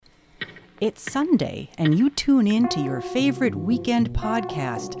It's Sunday, and you tune in to your favorite weekend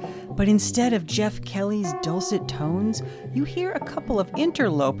podcast. But instead of Jeff Kelly's dulcet tones, you hear a couple of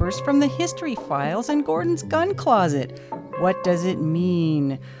interlopers from the history files and Gordon's gun closet. What does it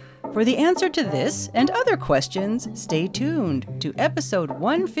mean? For the answer to this and other questions, stay tuned to episode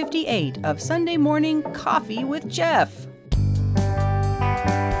 158 of Sunday Morning Coffee with Jeff.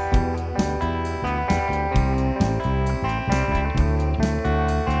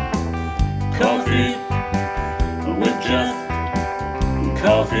 Coffee with Jeff.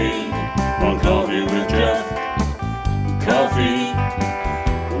 Coffee on Coffee with Jeff. Coffee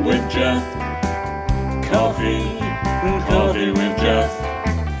with Jeff. Coffee with Jeff.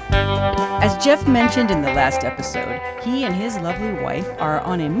 As Jeff mentioned in the last episode, he and his lovely wife are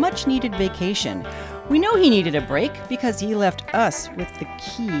on a much-needed vacation. We know he needed a break because he left us with the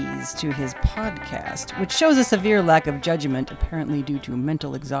keys to his podcast, which shows a severe lack of judgment, apparently due to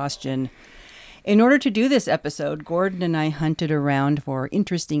mental exhaustion. In order to do this episode, Gordon and I hunted around for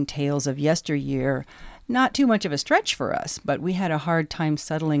interesting tales of yesteryear. Not too much of a stretch for us, but we had a hard time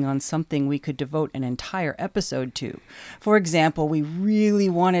settling on something we could devote an entire episode to. For example, we really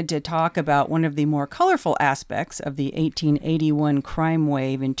wanted to talk about one of the more colorful aspects of the 1881 crime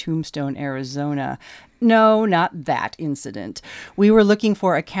wave in Tombstone, Arizona. No, not that incident. We were looking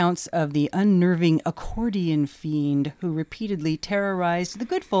for accounts of the unnerving accordion fiend who repeatedly terrorized the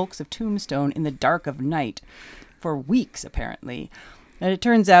good folks of Tombstone in the dark of night. For weeks, apparently. And it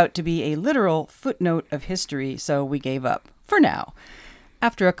turns out to be a literal footnote of history, so we gave up. For now.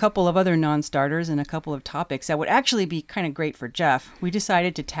 After a couple of other non-starters and a couple of topics that would actually be kind of great for Jeff, we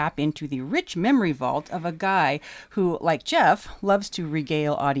decided to tap into the rich memory vault of a guy who, like Jeff, loves to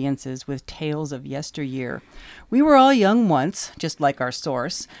regale audiences with tales of yesteryear. We were all young once, just like our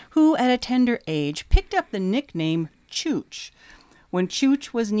source, who at a tender age picked up the nickname Chooch. When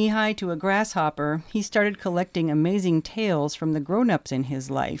Chooch was knee-high to a grasshopper, he started collecting amazing tales from the grown-ups in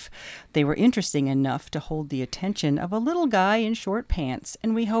his life. They were interesting enough to hold the attention of a little guy in short pants,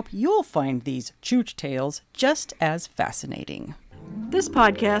 and we hope you'll find these Chooch tales just as fascinating. This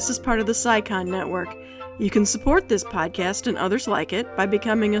podcast is part of the Psycon Network. You can support this podcast and others like it by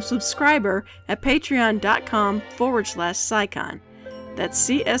becoming a subscriber at patreon.com/Psycon. That's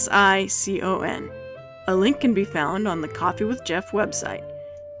CSICON. A link can be found on the Coffee with Jeff website.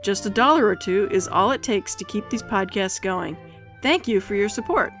 Just $1 or $2 is all it takes to keep these podcasts going. Thank you for your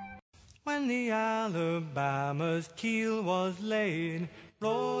support. When the Alabama's keel was laid,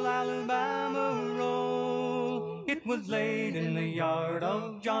 roll, Alabama, roll. It was laid in the yard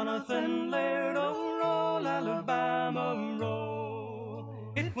of Jonathan Laird. Oh, roll, Alabama, roll.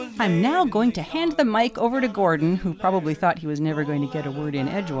 I'm now going to hand the mic over to Gordon, who probably thought he was never going to get a word in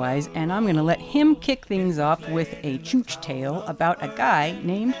edgewise, and I'm going to let him kick things off with a Chooch tale about a guy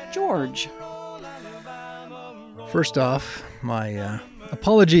named George. First off, my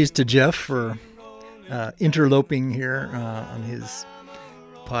apologies to Jeff for interloping here on his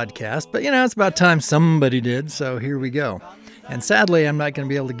podcast, but it's about time somebody did, so here we go. And sadly, I'm not going to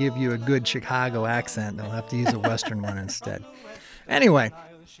be able to give you a good Chicago accent. I'll have to use a Western one instead. Anyway,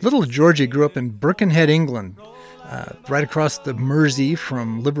 little Georgie grew up in Birkenhead, England, right across the Mersey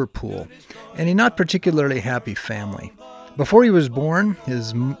from Liverpool, and a not particularly happy family. Before he was born,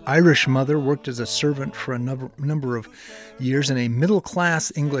 his Irish mother worked as a servant for a number of years in a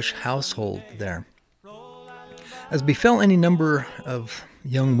middle-class English household there. As befell any number of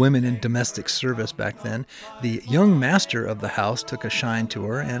young women in domestic service back then, the young master of the house took a shine to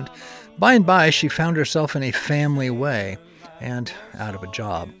her, and by she found herself in a family way and out of a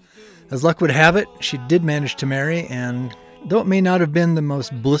job. As luck would have it, she did manage to marry, and though it may not have been the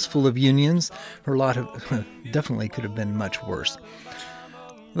most blissful of unions, her lot definitely could have been much worse.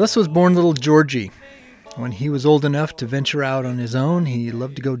 Thus was born little Georgie. When he was old enough to venture out on his own, he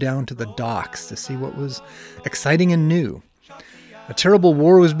loved to go down to the docks to see what was exciting and new. A terrible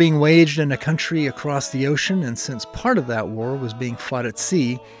war was being waged in a country across the ocean, and since part of that war was being fought at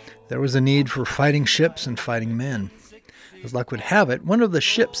sea, there was a need for fighting ships and fighting men. As luck would have it, one of the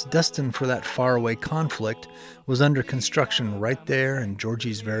ships destined for that faraway conflict was under construction right there in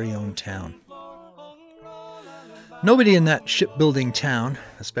Georgie's very own town. Nobody in that shipbuilding town,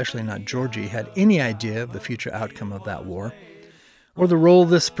 especially not Georgie, had any idea of the future outcome of that war, or the role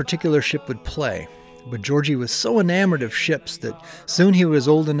this particular ship would play. But Georgie was so enamored of ships that soon he was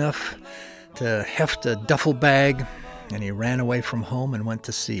old enough to heft a duffel bag, and he ran away from home and went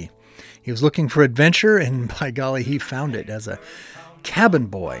to sea. He was looking for adventure, and by golly, he found it as a cabin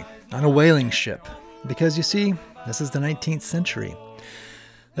boy on a whaling ship. Because, you see, this is the 19th century.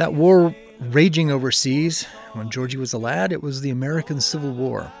 That war raging overseas, when Georgie was a lad, it was the American Civil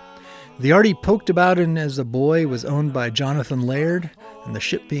War. The yard he poked about in as a boy was owned by Jonathan Laird, and the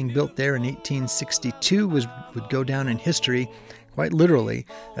ship being built there in 1862 would go down in history, quite literally,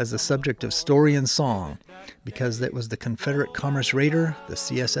 as the subject of story and song, because that was the Confederate commerce raider, the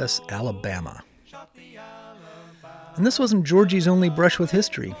CSS Alabama. And this wasn't Georgie's only brush with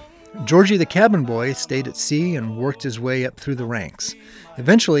history. Georgie the cabin boy stayed at sea and worked his way up through the ranks.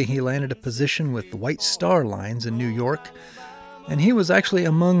 Eventually, he landed a position with the White Star Lines in New York, and he was actually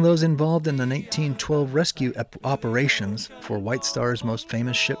among those involved in the 1912 rescue operations for White Star's most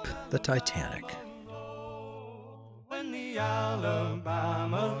famous ship, the Titanic. When the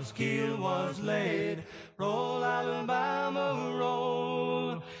Alabama's keel was laid, roll, Alabama,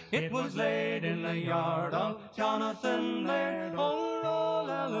 roll. It was laid in the yard of Jonathan Laird. Oh, roll,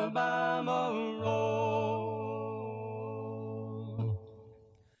 Alabama, roll.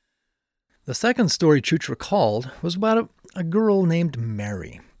 The second story Chooch recalled was about a girl named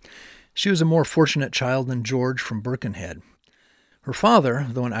Mary. She was a more fortunate child than George from Birkenhead. Her father,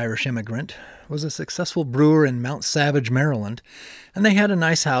 though an Irish immigrant, was a successful brewer in Mount Savage, Maryland, and they had a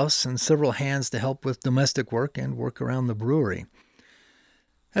nice house and several hands to help with domestic work and work around the brewery.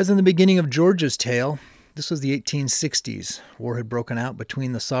 As in the beginning of George's tale, this was the 1860s. War had broken out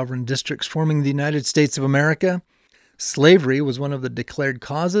between the sovereign districts forming the United States of America. Slavery was one of the declared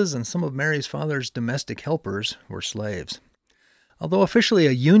causes, and some of Mary's father's domestic helpers were slaves. Although officially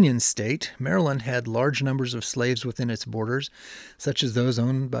a Union state, Maryland had large numbers of slaves within its borders, such as those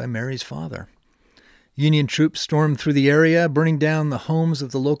owned by Mary's father. Union troops stormed through the area, burning down the homes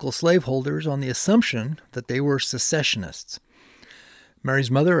of the local slaveholders on the assumption that they were secessionists.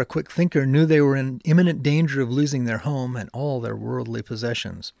 Mary's mother, a quick thinker, knew they were in imminent danger of losing their home and all their worldly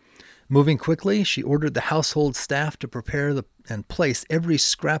possessions. Moving quickly, she ordered the household staff to prepare and place every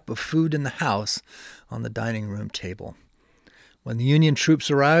scrap of food in the house on the dining room table. When the Union troops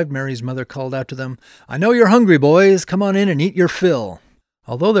arrived, Mary's mother called out to them, "I know you're hungry, boys. Come on in and eat your fill."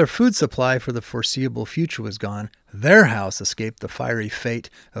 Although their food supply for the foreseeable future was gone, their house escaped the fiery fate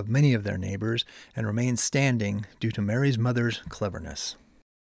of many of their neighbors and remained standing due to Mary's mother's cleverness.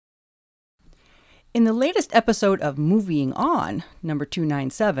 In the latest episode of Moving On, number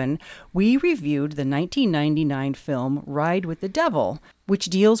 297, we reviewed the 1999 film Ride with the Devil, which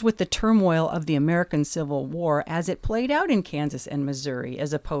deals with the turmoil of the American Civil War as it played out in Kansas and Missouri,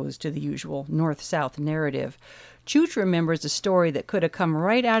 as opposed to the usual North-South narrative. Chooch remembers a story that could have come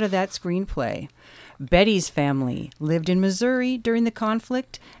right out of that screenplay. Betty's family lived in Missouri during the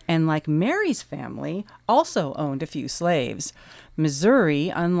conflict, and like Mary's family, also owned a few slaves. Missouri,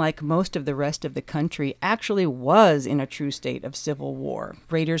 unlike most of the rest of the country, actually was in a true state of civil war.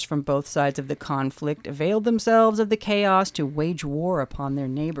 Raiders from both sides of the conflict availed themselves of the chaos to wage war upon their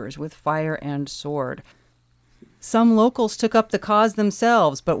neighbors with fire and sword. Some locals took up the cause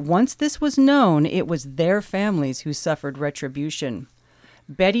themselves, but once this was known, it was their families who suffered retribution.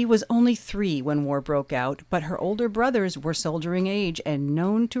 Betty was only 3 when war broke out, but her older brothers were soldiering age and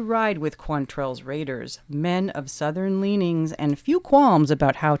known to ride with Quantrell's raiders, men of Southern leanings and few qualms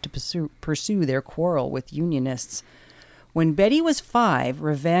about how to pursue their quarrel with Unionists. When Betty was 5,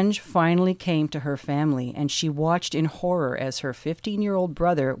 revenge finally came to her family, and she watched in horror as her 15-year-old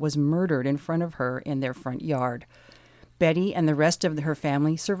brother was murdered in front of her in their front yard. Betty and the rest of her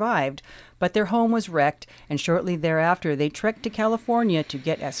family survived, but their home was wrecked, and shortly thereafter they trekked to California to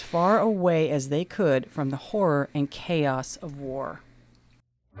get as far away as they could from the horror and chaos of war.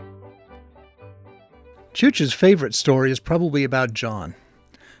 Chooch's favorite story is probably about John.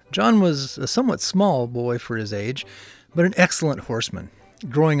 John was a somewhat small boy for his age, but an excellent horseman.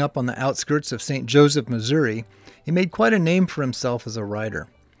 Growing up on the outskirts of St. Joseph, Missouri, he made quite a name for himself as a rider.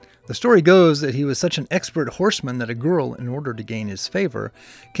 The story goes that he was such an expert horseman that a girl, in order to gain his favor,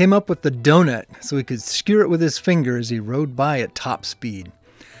 came up with the donut so he could skewer it with his finger as he rode by at top speed.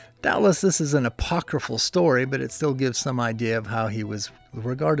 Doubtless this is an apocryphal story, but it still gives some idea of how he was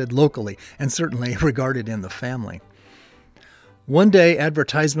regarded locally, and certainly regarded in the family. One day,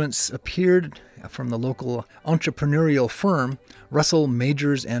 advertisements appeared from the local entrepreneurial firm, Russell,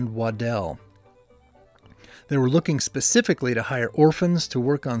 Majors, and Waddell. They were looking specifically to hire orphans to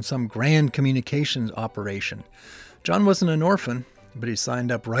work on some grand communications operation. John wasn't an orphan, but he signed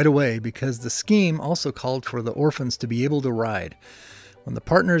up right away because the scheme also called for the orphans to be able to ride. When the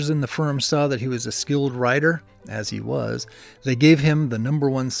partners in the firm saw that he was a skilled rider, as he was, they gave him the number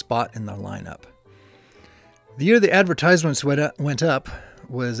 1 spot in the lineup. The year the advertisements went up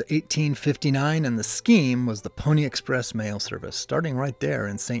was 1859, and the scheme was the Pony Express mail service, starting right there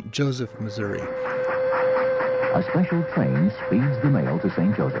in St. Joseph, Missouri. A special train speeds the mail to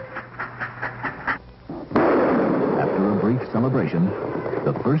St. Joseph. After a brief celebration,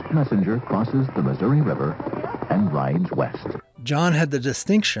 the first messenger crosses the Missouri River and rides west. John had the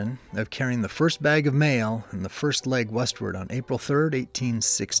distinction of carrying the first bag of mail and the first leg westward on April 3rd,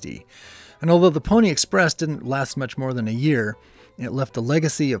 1860. And although the Pony Express didn't last much more than a year, it left a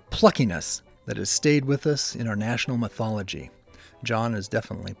legacy of pluckiness that has stayed with us in our national mythology. John is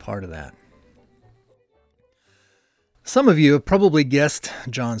definitely part of that. Some of you have probably guessed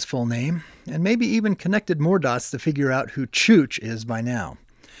John's full name, and maybe even connected more dots to figure out who Chooch is by now.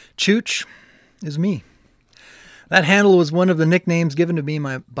 Chooch is me. That handle was one of the nicknames given to me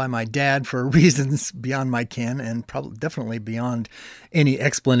by my dad for reasons beyond my ken, and probably definitely beyond any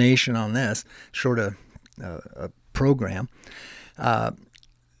explanation on this, short of a program.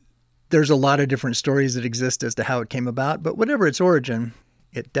 There's a lot of different stories that exist as to how it came about, but whatever its origin,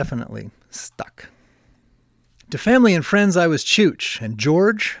 it definitely stuck. To family and friends, I was Chooch, and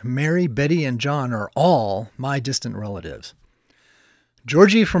George, Mary, Betty, and John are all my distant relatives.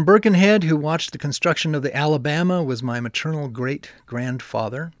 Georgie from Birkenhead, who watched the construction of the Alabama, was my maternal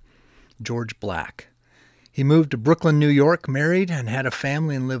great-grandfather, George Black. He moved to Brooklyn, New York, married, and had a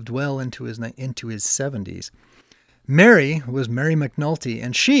family and lived well into his 70s. Mary was Mary McNulty,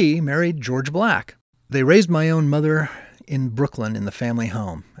 and she married George Black. They raised my own mother in Brooklyn in the family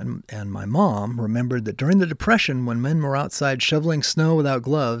home, and my mom remembered that during the Depression, when men were outside shoveling snow without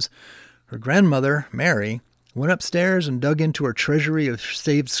gloves, her grandmother, Mary, went upstairs and dug into her treasury of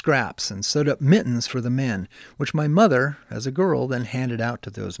saved scraps and sewed up mittens for the men, which my mother, as a girl, then handed out to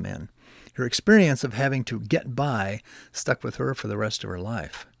those men. Her experience of having to get by stuck with her for the rest of her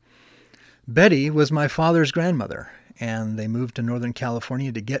life. Betty was my father's grandmother, and they moved to Northern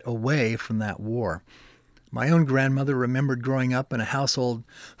California to get away from that war. My own grandmother remembered growing up in a household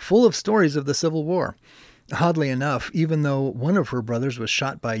full of stories of the Civil War. Oddly enough, even though one of her brothers was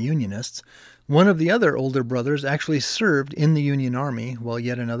shot by Unionists, one of the other older brothers actually served in the Union Army, while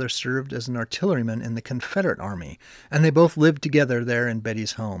yet another served as an artilleryman in the Confederate Army, and they both lived together there in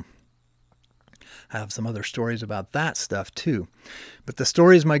Betty's home. I have some other stories about that stuff too, but the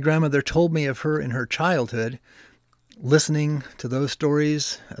stories my grandmother told me of her in her childhood, listening to those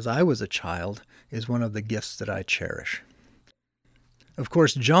stories as I was a child, is one of the gifts that I cherish. Of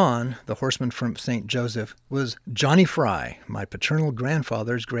course, John, the horseman from St. Joseph, was Johnny Fry, my paternal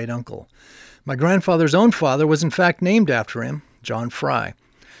grandfather's great uncle. My grandfather's own father was in fact named after him, John Fry.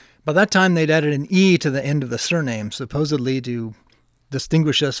 By that time, they'd added an E to the end of the surname, supposedly to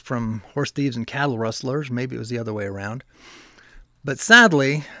distinguish us from horse thieves and cattle rustlers. Maybe it was the other way around. But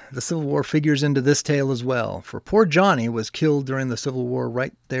sadly, the Civil War figures into this tale as well, for poor Johnny was killed during the Civil War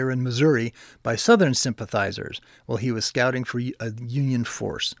right there in Missouri by Southern sympathizers while he was scouting for a Union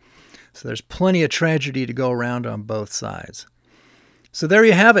force. So there's plenty of tragedy to go around on both sides. So there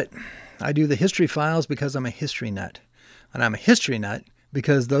you have it. I do the History Files because I'm a history nut. And I'm a history nut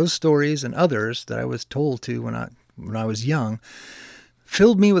because those stories and others that I was told to when I was young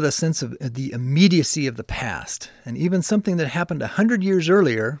filled me with a sense of the immediacy of the past, and even something that happened 100 years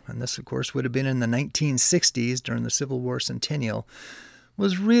earlier, and this, of course, would have been in the 1960s during the Civil War centennial,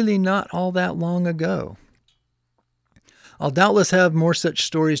 was really not all that long ago. I'll doubtless have more such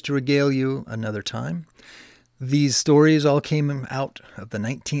stories to regale you another time. These stories all came out of the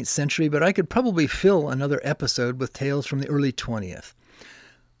 19th century, but I could probably fill another episode with tales from the early 20th.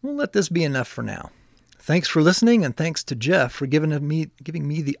 We'll let this be enough for now. Thanks for listening, and thanks to Jeff for giving me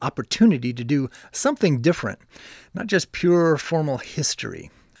the opportunity to do something different, not just pure formal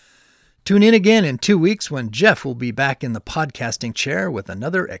history. Tune in again in 2 weeks when Jeff will be back in the podcasting chair with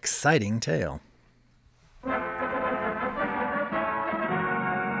another exciting tale.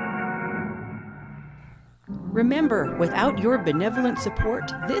 Remember, without your benevolent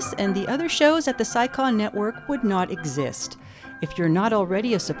support, this and the other shows at the SciCon Network would not exist. If you're not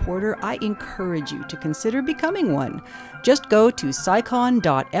already a supporter, I encourage you to consider becoming one. Just go to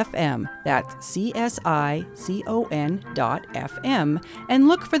scicon.fm, that's CSICON.fm, and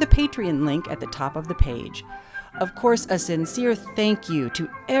look for the Patreon link at the top of the page. Of course, a sincere thank you to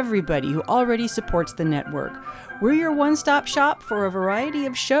everybody who already supports the network. We're your one-stop shop for a variety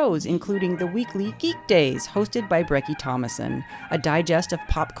of shows, including the weekly Geek Days, hosted by Brecky Thomason, a digest of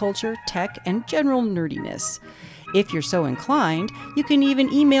pop culture, tech, and general nerdiness. If you're so inclined, you can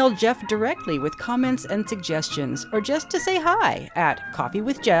even email Jeff directly with comments and suggestions, or just to say hi at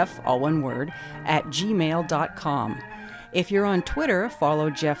coffeewithjeff, all one word, @gmail.com. If you're on Twitter, follow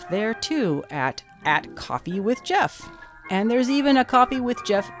Jeff there too at coffeewithjeff. And there's even a Coffee with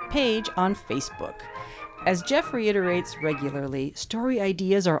Jeff page on Facebook. As Jeff reiterates regularly, story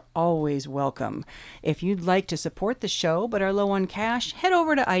ideas are always welcome. If you'd like to support the show but are low on cash, head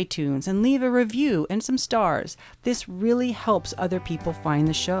over to iTunes and leave a review and some stars. This really helps other people find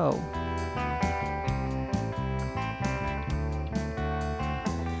the show.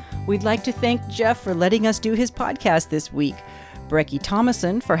 We'd like to thank Jeff for letting us do his podcast this week, Brecky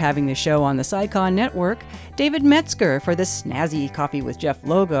Thomason for having the show on the SciCon Network, David Metzger for the snazzy Coffee with Jeff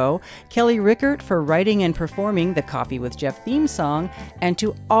logo, Kelly Rickert for writing and performing the Coffee with Jeff theme song, and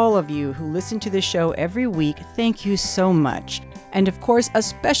to all of you who listen to the show every week, thank you so much. And of course, a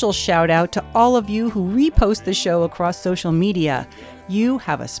special shout out to all of you who repost the show across social media. You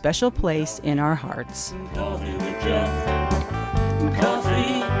have a special place in our hearts. Coffee with Jeff.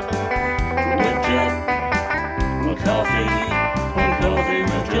 Coffee with Jeff. Coffee. Coffee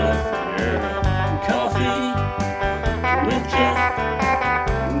with Jeff. Yeah. Coffee with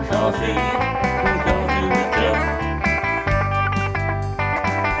Jeff. Coffee.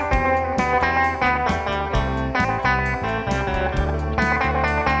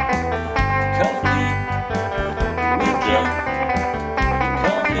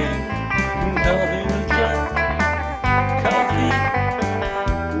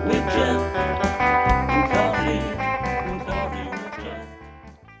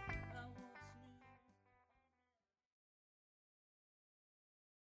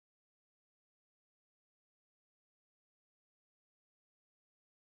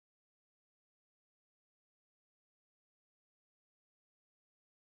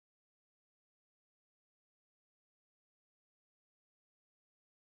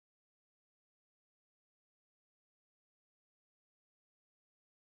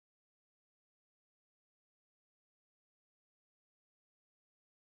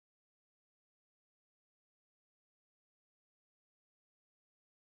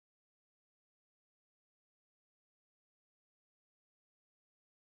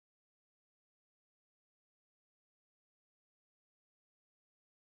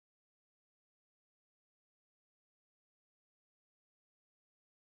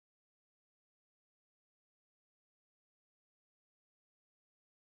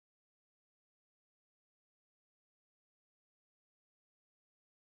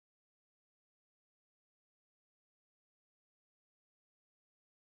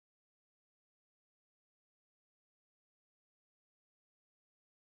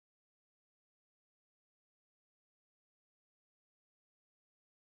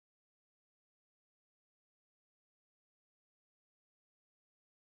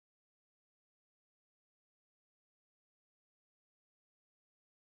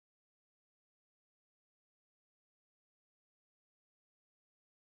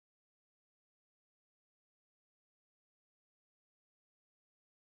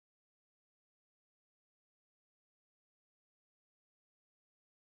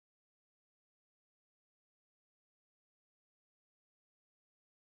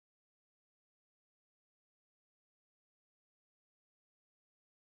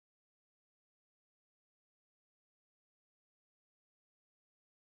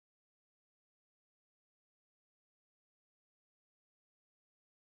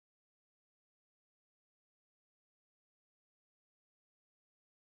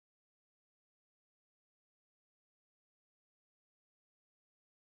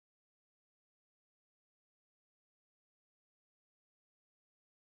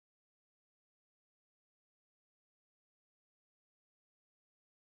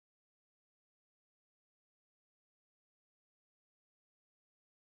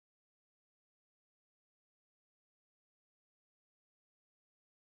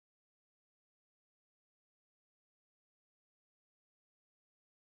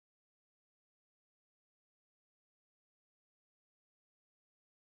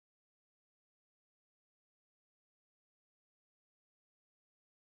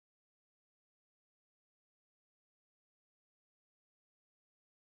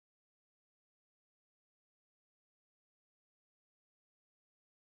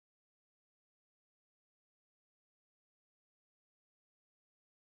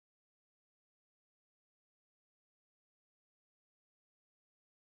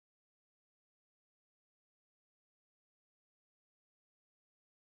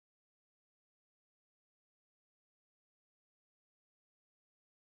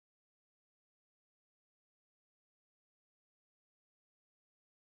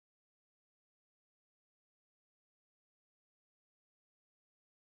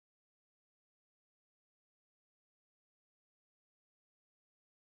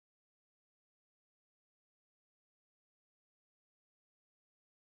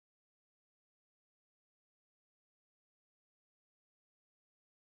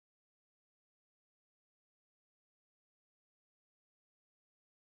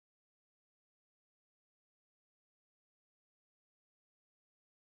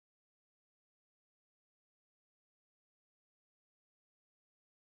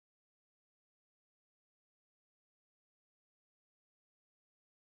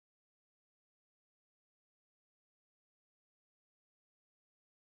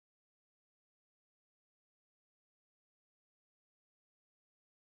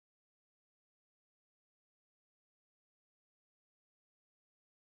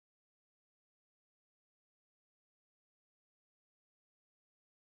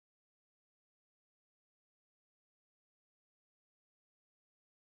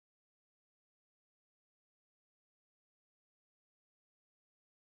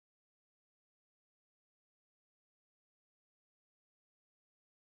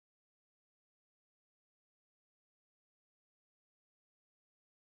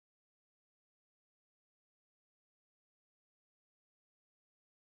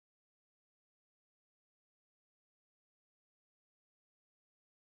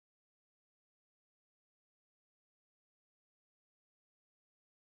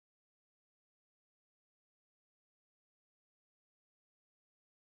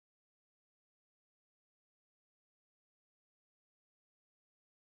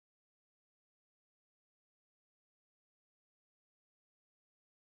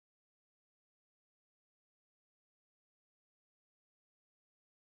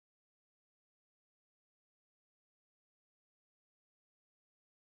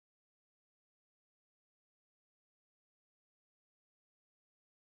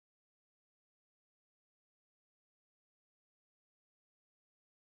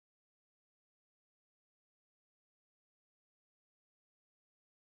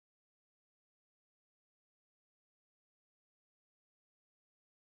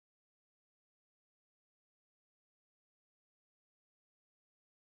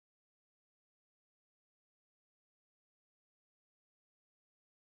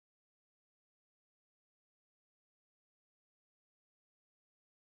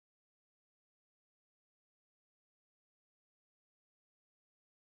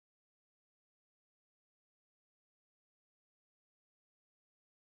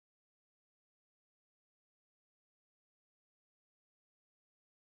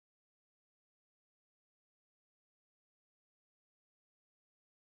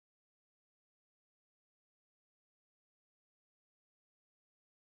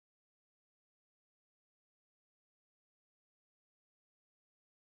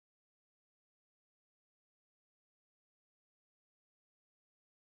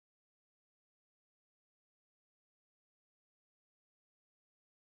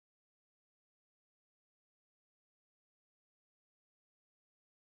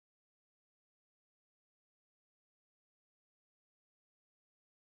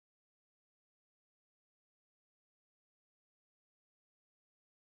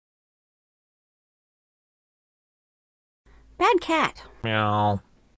 Bad cat. Meow.